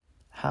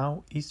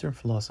how Eastern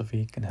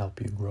philosophy can help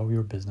you grow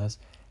your business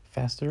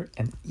faster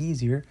and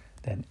easier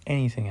than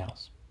anything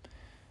else.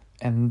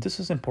 And this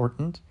is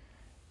important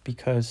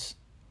because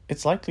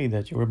it's likely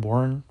that you were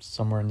born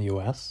somewhere in the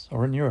US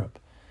or in Europe,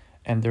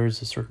 and there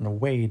is a certain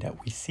way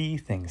that we see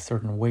things,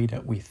 certain way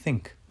that we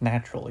think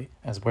naturally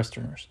as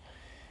Westerners.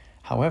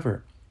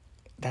 However,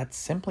 that's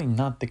simply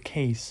not the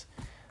case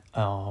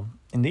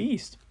in the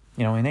East,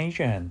 in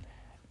Asia, and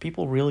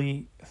people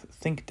really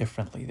think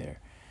differently there.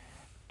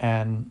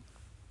 And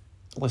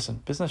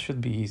listen, business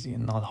should be easy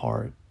and not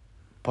hard,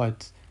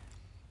 but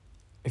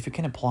if you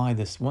can apply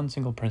this one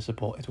single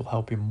principle, it will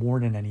help you more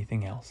than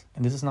anything else.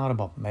 And this is not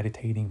about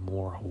meditating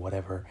more or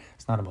whatever.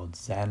 It's not about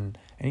Zen,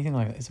 anything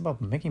like that. It's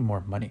about making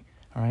more money.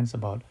 All right. It's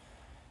about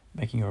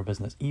making your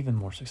business even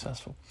more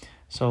successful.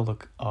 So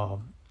look,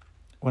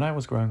 when I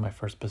was growing my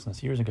first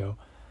business years ago,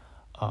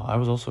 I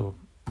also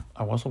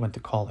went to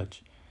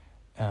college,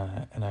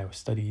 and I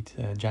studied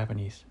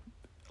Japanese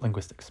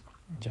linguistics,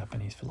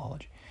 Japanese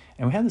philology,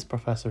 and we had this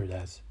professor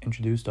that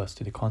introduced us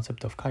to the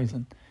concept of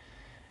Kaizen.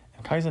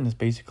 And Kaizen is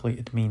basically,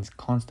 it means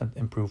constant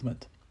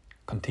improvement,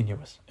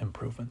 continuous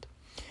improvement.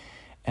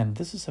 And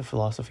this is a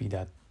philosophy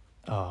that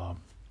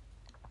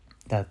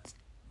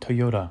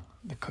Toyota,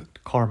 the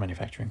car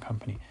manufacturing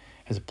company,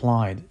 has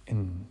applied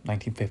in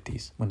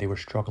 1950s when they were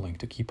struggling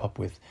to keep up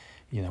with,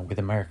 with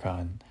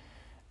America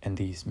and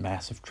these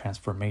massive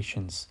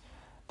transformations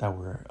that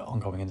were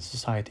ongoing in the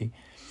society,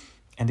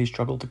 and they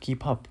struggled to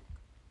keep up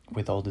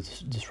with all the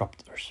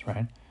disruptors,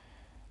 right?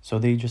 So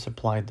they just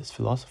applied this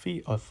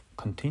philosophy of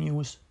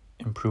continuous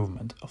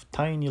improvement, of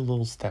tiny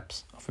little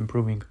steps of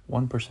improving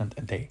 1%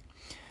 a day,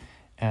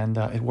 and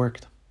it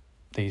worked.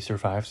 They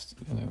survived,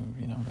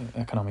 the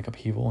economic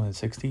upheaval in the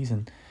 60s,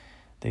 and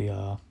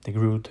they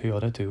grew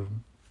Toyota to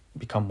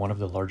become one of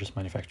the largest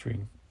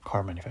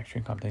car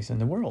manufacturing companies in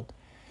the world.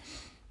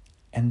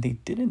 And they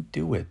didn't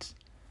do it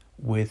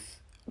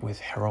with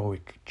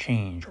heroic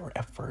change or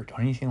effort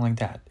or anything like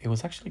that. It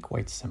was actually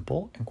quite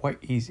simple and quite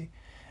easy.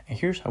 And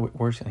here's how it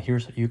works, and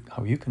here's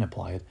how you can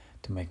apply it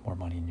to make more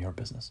money in your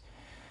business.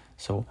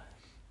 So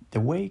the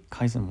way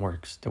Kaizen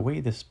works, the way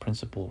this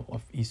principle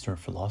of Eastern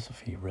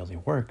philosophy really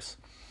works,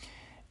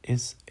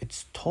 is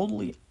it's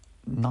totally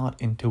not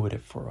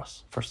intuitive for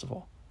us, first of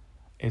all.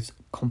 It's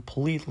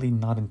completely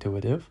not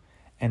intuitive,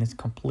 and it's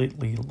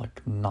completely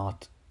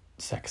not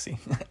sexy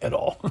at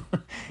all,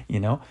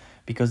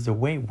 because the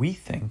way we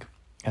think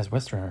as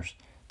Westerners,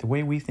 the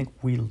way we think,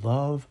 we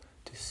love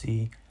to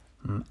see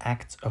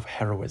acts of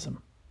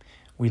heroism.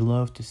 We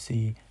love to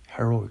see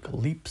heroic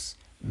leaps,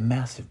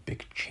 massive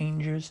big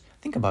changes.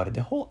 Think about it.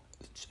 The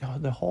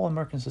whole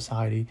American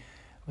society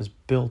was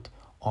built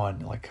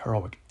on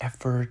heroic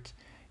effort,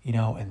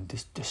 and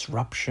this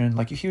disruption.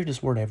 You hear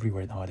this word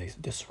everywhere nowadays,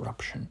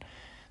 disruption,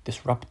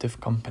 disruptive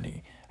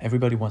company.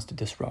 Everybody wants to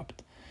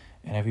disrupt,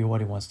 and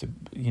everybody wants to,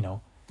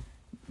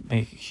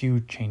 make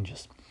huge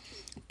changes.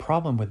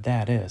 Problem with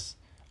that is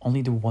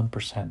only the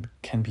 1%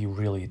 can be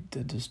really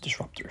the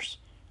disruptors.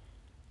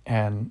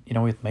 And,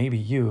 it may be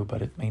you,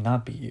 but it may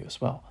not be you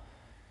as well.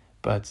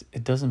 But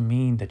it doesn't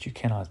mean that you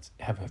cannot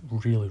have a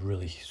really,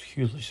 really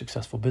hugely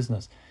successful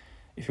business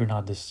if you're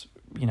not this,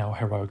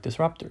 heroic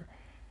disruptor.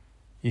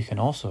 You can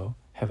also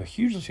have a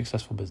hugely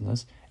successful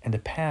business, and the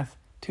path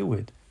to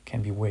it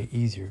can be way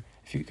easier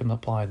if you can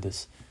apply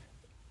this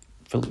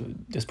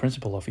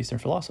principle of Eastern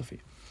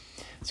philosophy.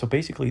 So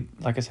basically,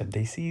 like I said,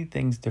 they see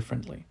things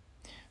differently.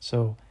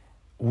 So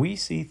we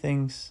see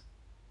things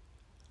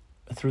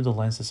through the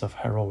lenses of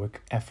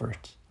heroic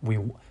effort.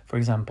 For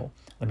example,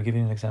 let me give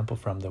you an example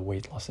from the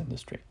weight loss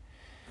industry.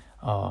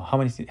 How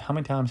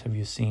many times have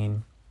you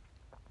seen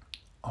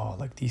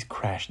these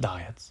crash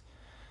diets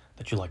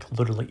that you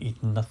literally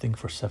eat nothing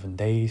for 7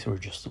 days, or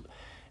just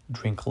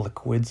drink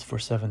liquids for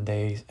 7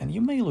 days, and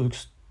you may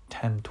lose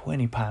 10,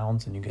 20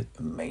 pounds and you get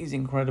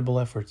amazing, incredible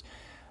efforts,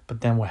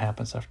 but then what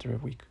happens after a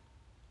week?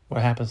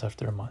 What happens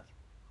after a month?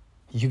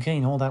 You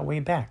gain all that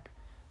weight back.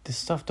 This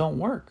stuff don't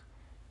work,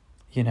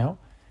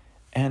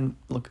 And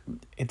look,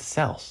 it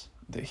sells.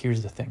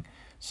 Here's the thing.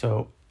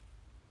 So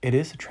it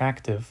is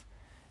attractive,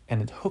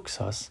 and it hooks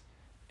us,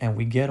 and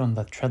we get on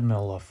that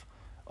treadmill of,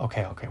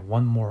 okay,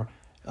 one more.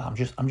 I'm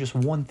just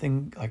one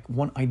thing,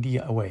 one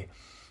idea away.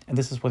 And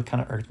this is what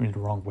kind of irked me the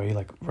wrong way.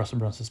 Russell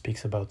Brunson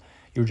speaks about,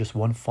 you're just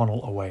one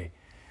funnel away.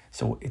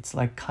 So it's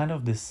kind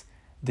of this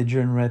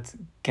degenerate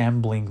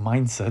gambling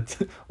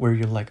mindset where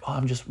you're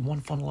I'm just one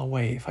funnel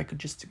away. If I could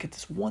just get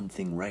this one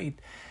thing right,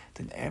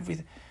 then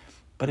everything.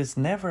 But it's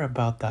never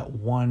about that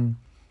one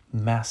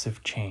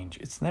massive change.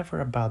 It's never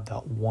about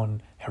that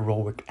one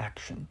heroic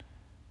action.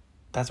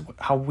 That's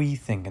how we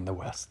think in the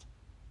West.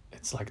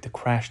 It's the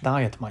crash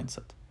diet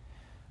mindset.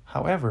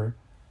 However,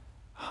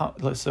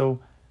 so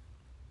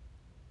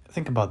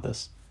think about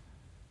this.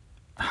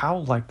 How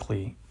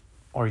likely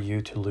are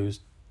you to lose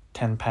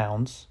 10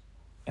 pounds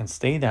and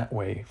stay that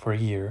way for a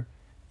year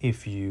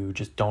if you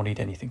just don't eat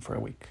anything for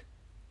a week?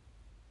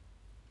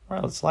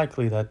 Well, it's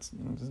likely that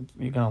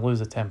you're going to lose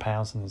the 10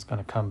 pounds and it's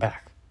going to come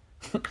back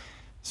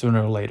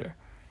sooner or later.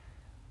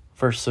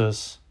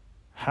 Versus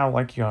how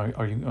likely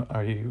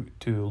are you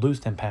to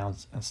lose 10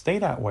 pounds and stay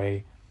that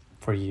way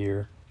for a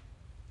year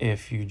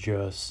if you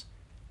just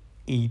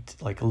eat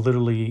like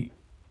literally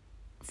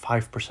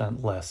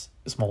 5% less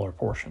smaller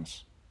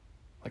portions?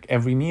 Like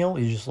every meal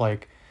you just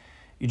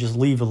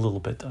leave a little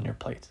bit on your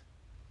plate.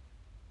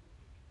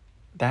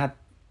 That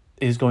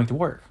is going to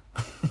work.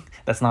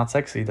 That's not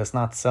sexy, that's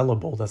not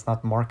sellable, that's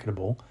not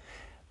marketable,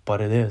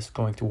 but it is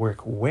going to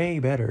work way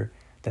better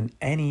than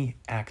any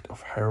act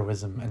of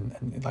heroism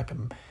and like a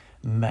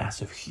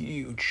massive,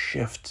 huge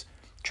shift,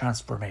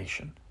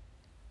 transformation.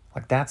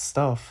 Like that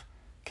stuff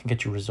can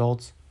get you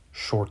results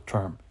short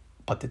term,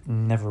 but it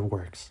never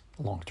works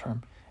long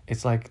term.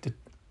 It's like the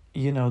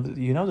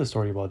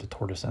story about the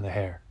tortoise and the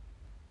hare.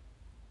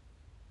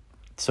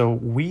 So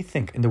we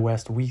think in the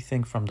West, we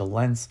think from the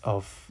lens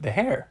of the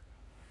hare.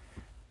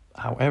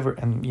 However,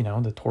 and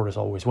the tortoise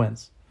always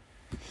wins.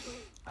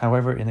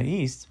 However, in the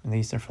East, in the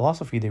Eastern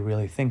philosophy, they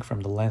really think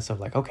from the lens of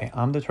like, okay,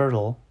 I'm the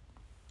turtle,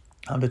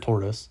 I'm the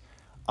tortoise,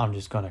 I'm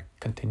just gonna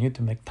continue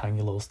to make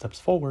tiny little steps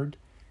forward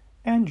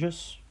and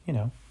just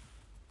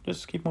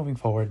keep moving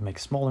forward, make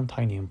small and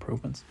tiny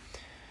improvements.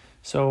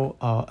 So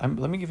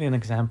let me give you an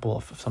example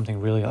of something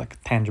really like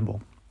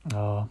tangible.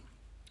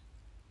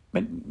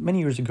 Many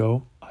years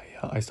ago,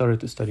 I started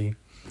to study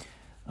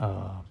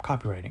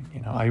copywriting.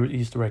 I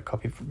used to write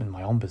copy in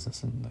my own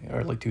business in the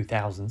early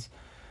 2000s,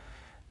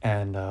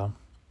 and I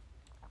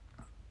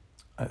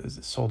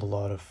sold a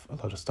lot of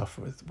stuff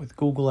with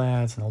Google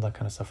ads and all that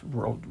kind of stuff.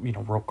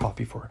 Wrote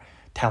copy for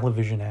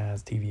television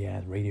ads, TV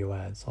ads, radio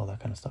ads, all that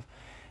kind of stuff.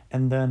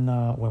 And then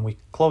when we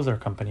closed our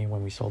company,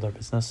 when we sold our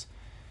business,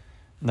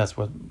 that's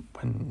when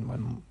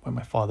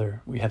my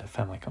father, we had a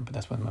family company.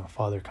 That's when my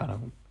father kind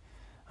of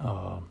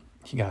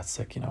he got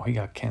sick. He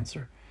got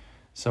cancer.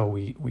 So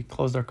we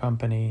closed our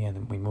company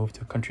and we moved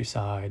to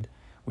countryside.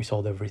 We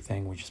sold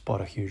everything. We just bought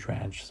a huge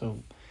ranch.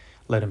 So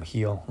let him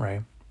heal,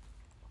 right?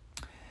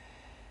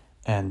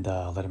 And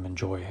let him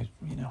enjoy,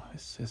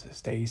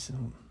 his days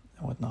and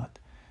whatnot.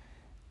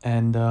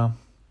 And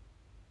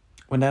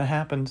when that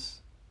happened,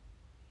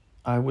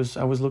 I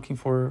was looking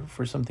for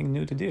something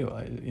new to do.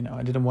 I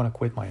didn't want to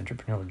quit my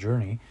entrepreneurial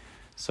journey,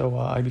 so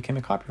I became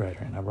a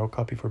copywriter and I wrote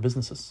copy for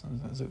businesses.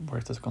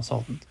 Worked as a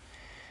consultant.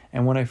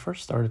 And when I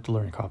first started to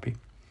learn copy,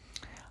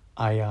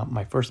 one of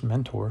my first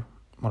mentors,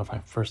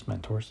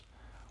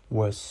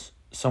 was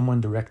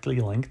someone directly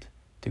linked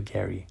to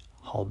Gary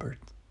Halbert.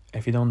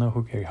 If you don't know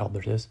who Gary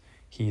Halbert is,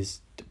 he's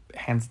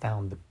hands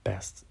down the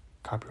best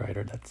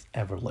copywriter that's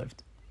ever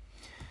lived.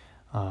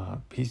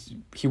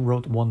 He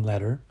wrote one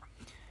letter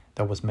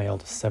that was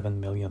mailed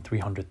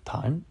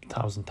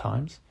 7,300,000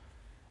 times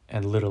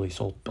and literally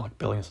sold like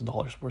billions of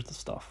dollars worth of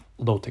stuff,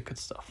 low ticket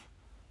stuff.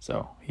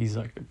 So he's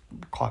like a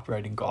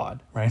copywriting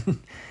god, right?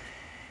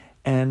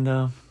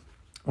 And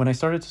when I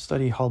started to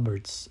study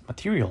Halbert's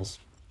materials,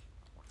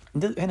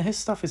 and his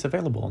stuff is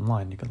available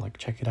online, you can like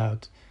check it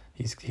out.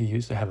 He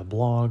used to have a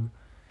blog,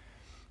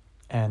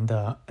 and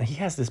he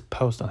has this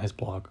post on his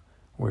blog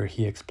where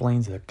he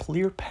explains a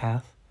clear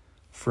path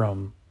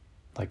from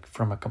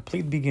a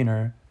complete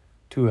beginner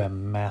to a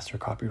master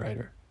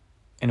copywriter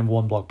in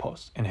one blog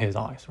post in his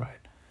eyes, right?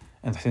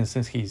 And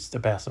since he's the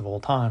best of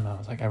all time, I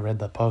was like, I read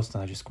that post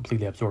and I just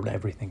completely absorbed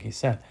everything he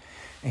said.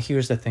 And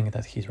here's the thing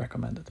that he's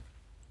recommended.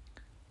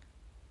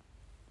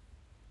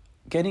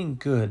 Getting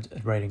good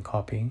at writing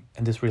copy,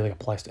 and this really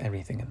applies to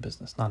everything in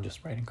business, not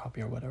just writing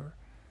copy or whatever.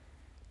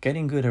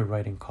 Getting good at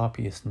writing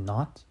copy is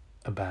not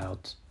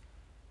about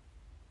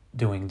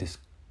doing this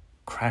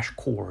crash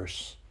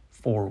course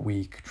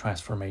 4-week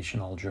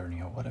transformational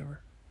journey or whatever.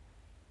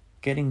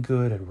 Getting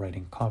good at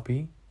writing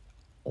copy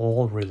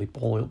all really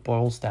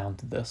boils down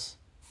to this.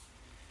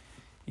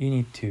 You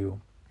need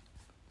to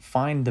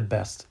find the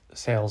best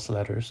sales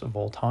letters of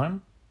all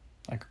time,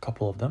 like a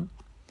couple of them,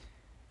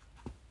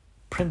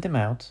 print them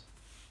out,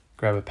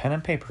 grab a pen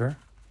and paper,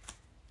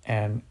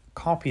 and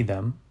copy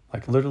them,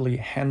 like literally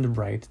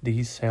handwrite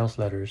these sales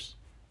letters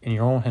in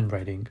your own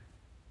handwriting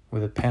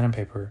with a pen and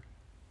paper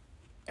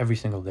every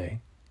single day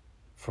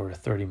for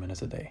 30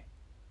 minutes a day.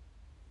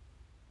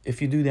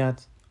 If you do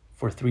that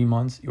for 3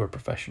 months, you're a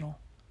professional.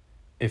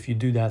 If you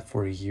do that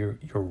for a year,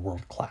 you're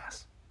world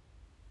class.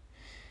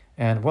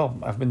 And well,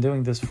 I've been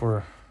doing this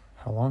for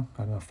how long?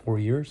 I don't know, 4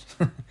 years.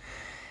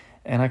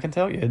 And I can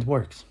tell you, it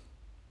works.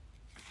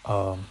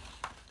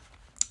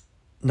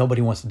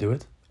 Nobody wants to do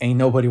it. Ain't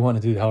nobody want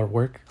to do the hard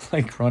work,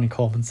 like Ronnie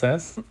Coleman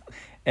says.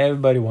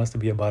 Everybody wants to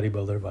be a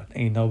bodybuilder, but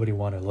ain't nobody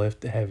want to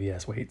lift the heavy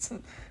ass weights.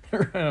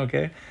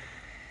 Okay?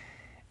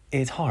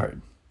 It's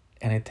hard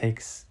and it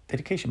takes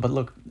dedication. But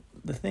look,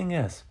 the thing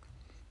is,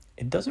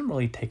 it doesn't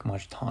really take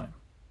much time.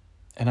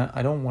 And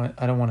I don't want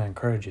to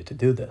encourage you to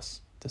do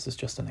this. This is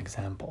just an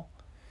example.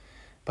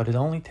 But it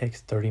only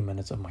takes 30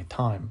 minutes of my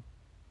time.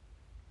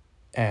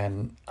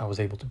 And I was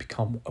able to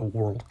become a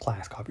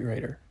world-class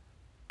copywriter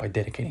by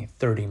dedicating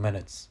 30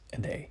 minutes a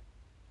day.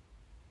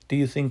 Do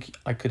you think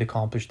I could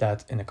accomplish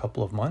that in a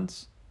couple of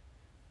months?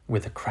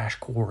 With a crash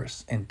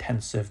course,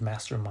 intensive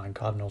mastermind,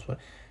 God knows what?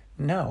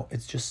 No,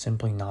 it's just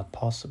simply not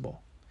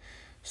possible.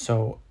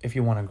 So if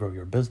you want to grow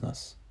your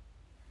business,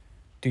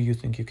 Do you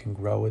think you can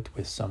grow it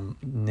with some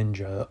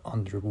ninja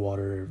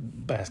underwater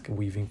basket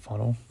weaving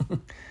funnel?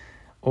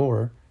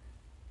 Or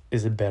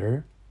is it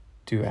better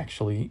to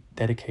actually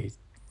dedicate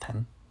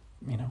 10,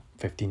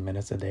 15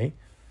 minutes a day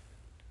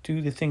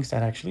to the things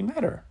that actually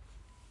matter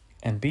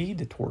and be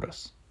the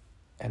tortoise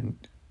and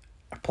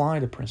apply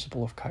the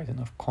principle of Kaizen,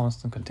 of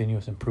constant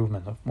continuous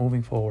improvement, of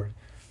moving forward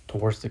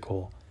towards the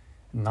goal,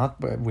 not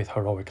with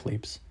heroic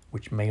leaps,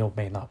 which may or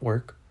may not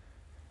work,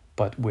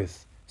 but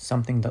with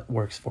something that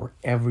works for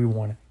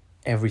everyone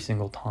every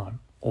single time,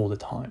 all the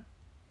time.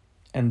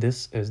 And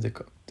this is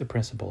the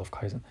principle of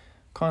Kaizen.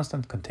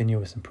 Constant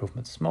continuous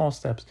improvement, small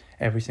steps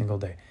every single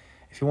day.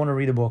 If you want to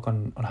read a book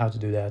on how to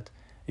do that,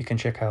 you can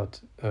check out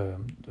the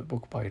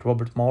book by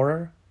Robert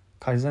Maurer,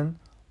 Kaizen,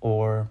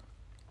 or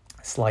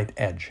Slight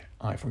Edge.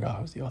 I forgot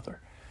who's the author.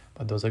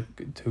 But those are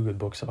two good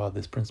books about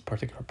this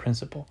particular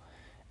principle.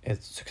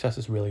 Success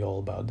is really all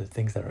about the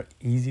things that are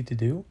easy to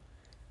do,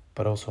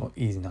 but also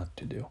easy not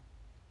to do.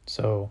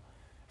 So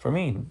for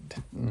me,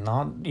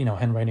 not,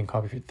 handwriting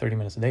copy for 30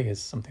 minutes a day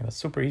is something that's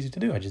super easy to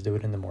do. I just do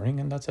it in the morning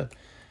and that's it.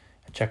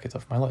 I check it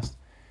off my list.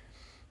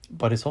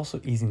 But it's also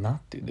easy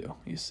not to do,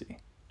 you see.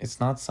 It's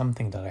not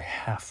something that I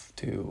have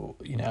to,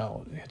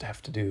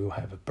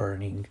 have a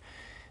burning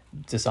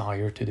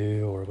desire to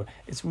do, or what.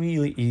 It's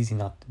really easy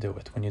not to do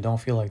it. When you don't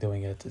feel like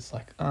doing it, it's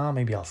like,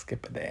 maybe I'll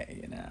skip a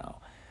day,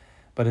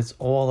 But it's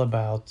all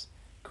about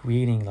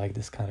creating like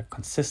this kind of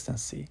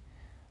consistency.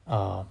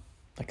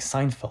 Like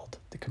Seinfeld,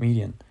 the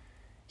comedian,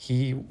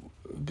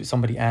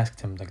 somebody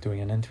asked him, like,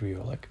 during an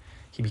interview, like,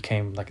 he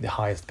became like the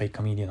highest paid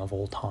comedian of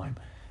all time.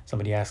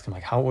 Somebody asked him,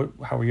 like, how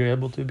were you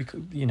able to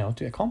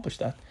to accomplish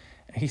that?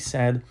 And he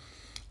said,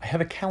 I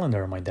have a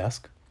calendar on my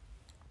desk,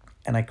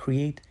 and I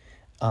create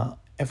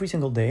every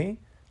single day.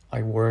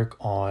 I work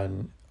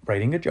on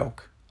writing a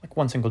joke, like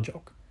one single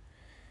joke.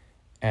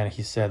 And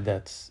he said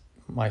that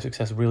my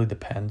success really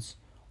depends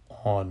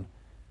on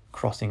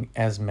crossing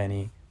as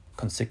many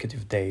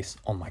consecutive days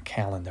on my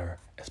calendar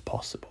as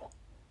possible.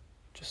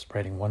 Just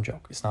writing one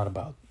joke. It's not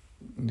about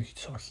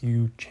some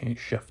huge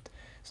shift.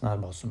 It's not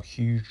about some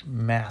huge,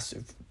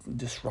 massive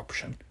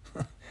disruption.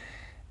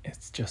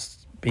 It's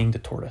just being the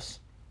tortoise.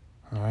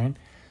 All right.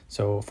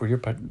 So for your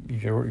I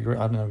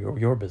don't know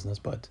your business,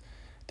 but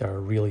there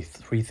are really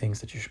 3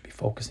 things that you should be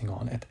focusing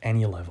on at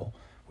any level.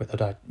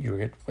 Whether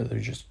you're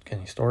just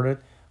getting started,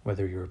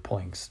 whether you're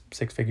pulling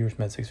 6 figures,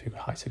 mid 6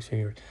 figures, high 6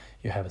 figures,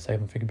 you have a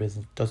 7-figure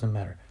business, doesn't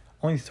matter.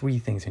 Only 3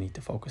 things you need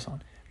to focus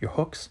on: your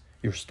hooks,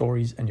 your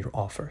stories, and your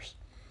offers.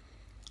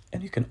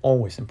 And you can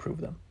always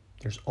improve them.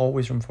 There's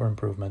always room for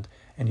improvement,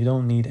 and you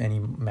don't need any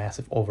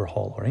massive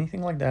overhaul or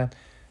anything like that.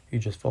 You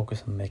just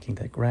focus on making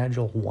that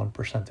gradual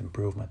 1%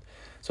 improvement.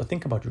 So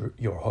think about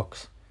your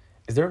hooks.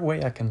 Is there a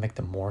way I can make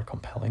them more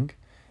compelling?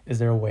 Is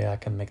there a way I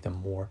can make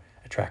them more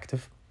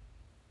attractive?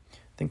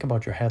 Think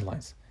about your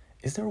headlines.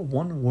 Is there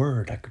one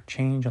word I could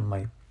change on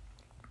my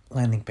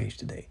landing page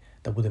today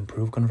that would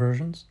improve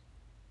conversions?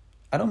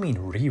 I don't mean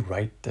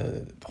rewrite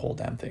the whole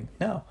damn thing.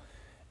 No.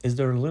 Is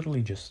there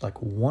literally just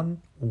like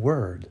one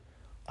word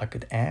I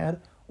could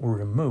add or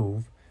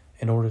remove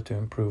in order to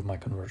improve my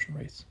conversion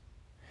rates?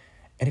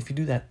 And if you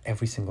do that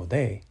every single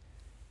day,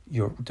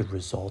 the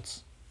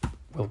results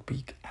will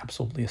be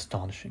absolutely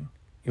astonishing.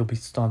 You'll be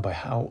stunned by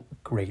how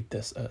great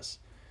this is.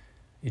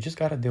 You just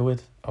got to do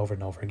it over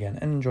and over again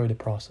and enjoy the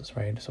process,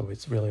 right? So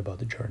it's really about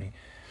the journey,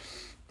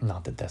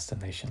 not the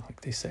destination,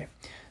 like they say.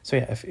 So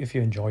yeah, if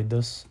you enjoyed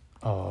this,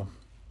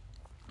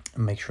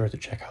 make sure to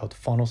check out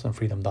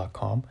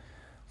funnelsandfreedom.com.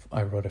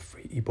 I wrote a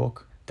free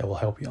ebook that will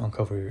help you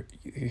uncover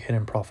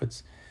hidden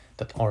profits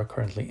that are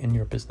currently in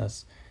your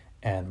business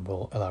and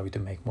will allow you to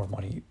make more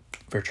money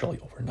virtually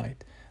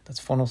overnight. That's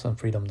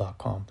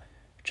funnelsandfreedom.com.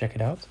 Check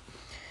it out.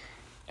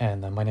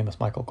 And my name is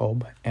Michael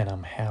Kolb, and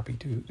I'm happy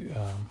to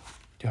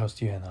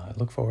host you, and I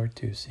look forward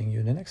to seeing you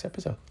in the next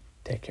episode.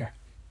 Take care.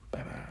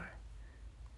 Bye-bye.